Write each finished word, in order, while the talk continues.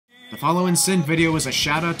The following Sin video is a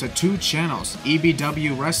shout out to two channels,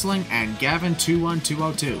 EBW Wrestling and Gavin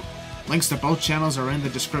 21202. Links to both channels are in the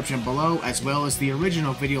description below, as well as the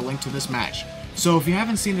original video link to this match. So if you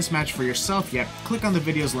haven't seen this match for yourself yet, click on the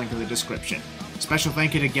video's link in the description. Special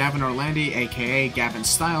thank you to Gavin Orlandi, aka Gavin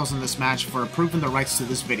Styles, in this match for approving the rights to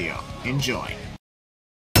this video. Enjoy.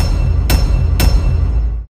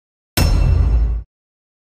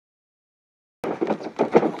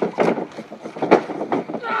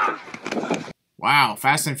 Wow,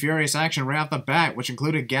 fast and furious action right off the bat, which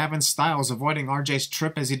included Gavin Styles avoiding RJ's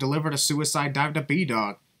trip as he delivered a suicide dive to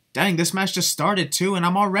B-Dog. Dang, this match just started too, and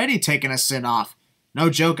I'm already taking a sin off. No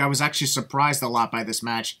joke, I was actually surprised a lot by this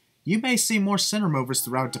match. You may see more sin removers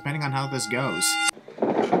throughout depending on how this goes.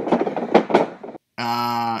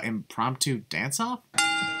 Impromptu dance-off?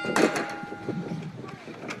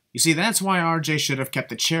 You see, that's why RJ should have kept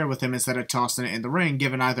the chair with him instead of tossing it in the ring,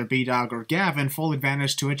 giving either B-Dog or Gavin full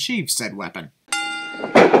advantage to achieve said weapon.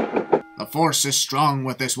 The force is strong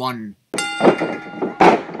with this one.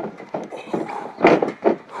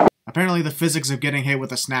 Apparently the physics of getting hit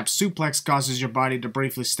with a snap suplex causes your body to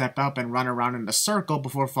briefly step up and run around in a circle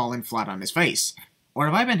before falling flat on his face. Or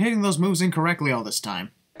have I been hitting those moves incorrectly all this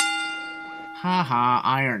time? Haha,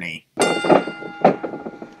 irony.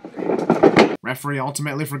 Referee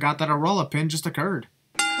ultimately forgot that a roll-up pin just occurred.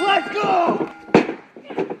 Let's go!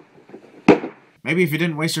 Maybe if you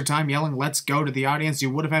didn't waste your time yelling "let's go" to the audience, you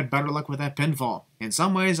would have had better luck with that pinfall. In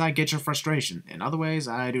some ways, I get your frustration. In other ways,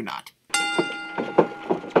 I do not.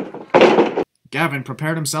 Gavin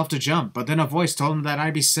prepared himself to jump, but then a voice told him that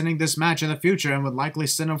I'd be sinning this match in the future and would likely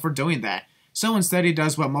sin him for doing that. So instead he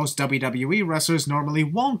does what most WWE wrestlers normally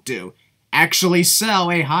won't do. Actually sell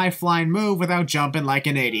a high-flying move without jumping like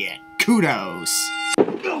an idiot. Kudos!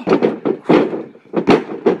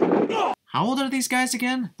 How old are these guys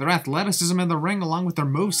again? Their athleticism in the ring along with their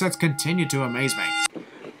movesets continue to amaze me.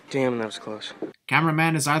 Damn, that was close.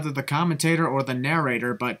 Cameraman is either the commentator or the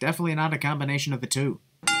narrator, but definitely not a combination of the two.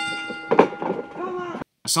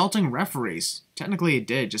 Assaulting referees. Technically he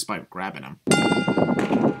did just by grabbing them.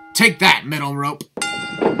 Take that, middle rope!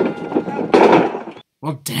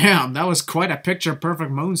 Well damn, that was quite a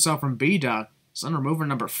picture-perfect moonsault from B-Dog. Sun remover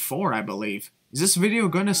number 4, I believe. Is this video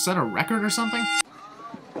going to set a record or something?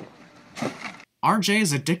 RJ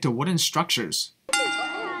is addicted to wooden structures.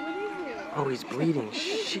 Oh, he's bleeding.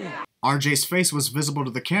 Shit. RJ's face was visible to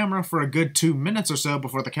the camera for a good 2 minutes or so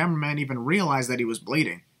before the cameraman even realized that he was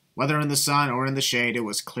bleeding. Whether in the sun or in the shade, it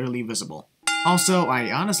was clearly visible. Also,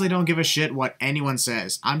 I honestly don't give a shit what anyone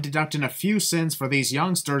says. I'm deducting a few sins for these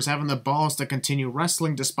youngsters having the balls to continue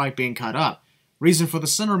wrestling despite being cut up. Reason for the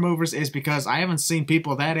sin removers is because I haven't seen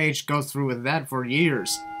people that age go through with that for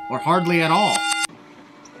years. Or hardly at all.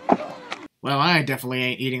 Well, I definitely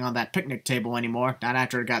ain't eating on that picnic table anymore, not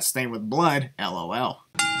after it got stained with blood, LOL.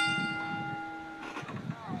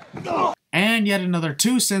 And yet another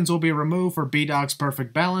 2 sins will be removed for B-Dog's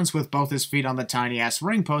perfect balance with both his feet on the tiny-ass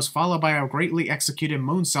ring post, followed by a greatly executed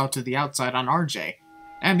moonsault to the outside on RJ.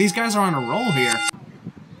 And these guys are on a roll here.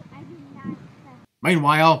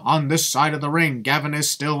 Meanwhile, on this side of the ring, Gavin is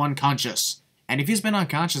still unconscious. And if he's been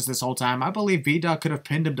unconscious this whole time, I believe B-Dog could have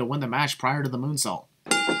pinned him to win the match prior to the moonsault.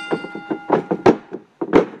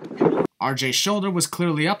 RJ's shoulder was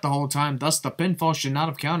clearly up the whole time, thus the pinfall should not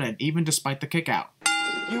have counted, even despite the kickout.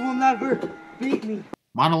 You will never beat me.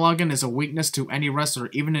 Monologuing is a weakness to any wrestler,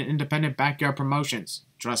 even in independent backyard promotions.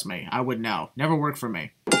 Trust me, I would know. Never worked for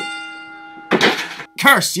me.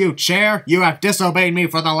 Curse you, chair! You have disobeyed me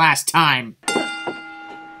for the last time!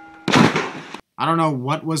 I don't know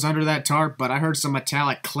what was under that tarp, but I heard some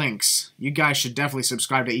metallic clinks. You guys should definitely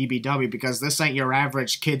subscribe to EBW because this ain't your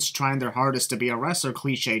average kids trying their hardest to be a wrestler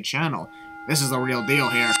cliche channel. This is the real deal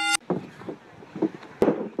here.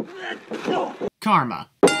 Karma.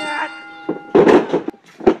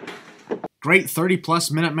 Great 30-plus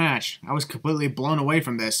minute match. I was completely blown away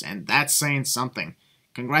from this, and that's saying something.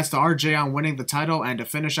 Congrats to RJ on winning the title, and to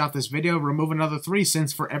finish off this video, remove another 3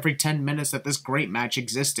 sins for every 10 minutes that this great match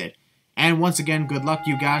existed. And once again, good luck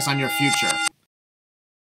you guys on your future.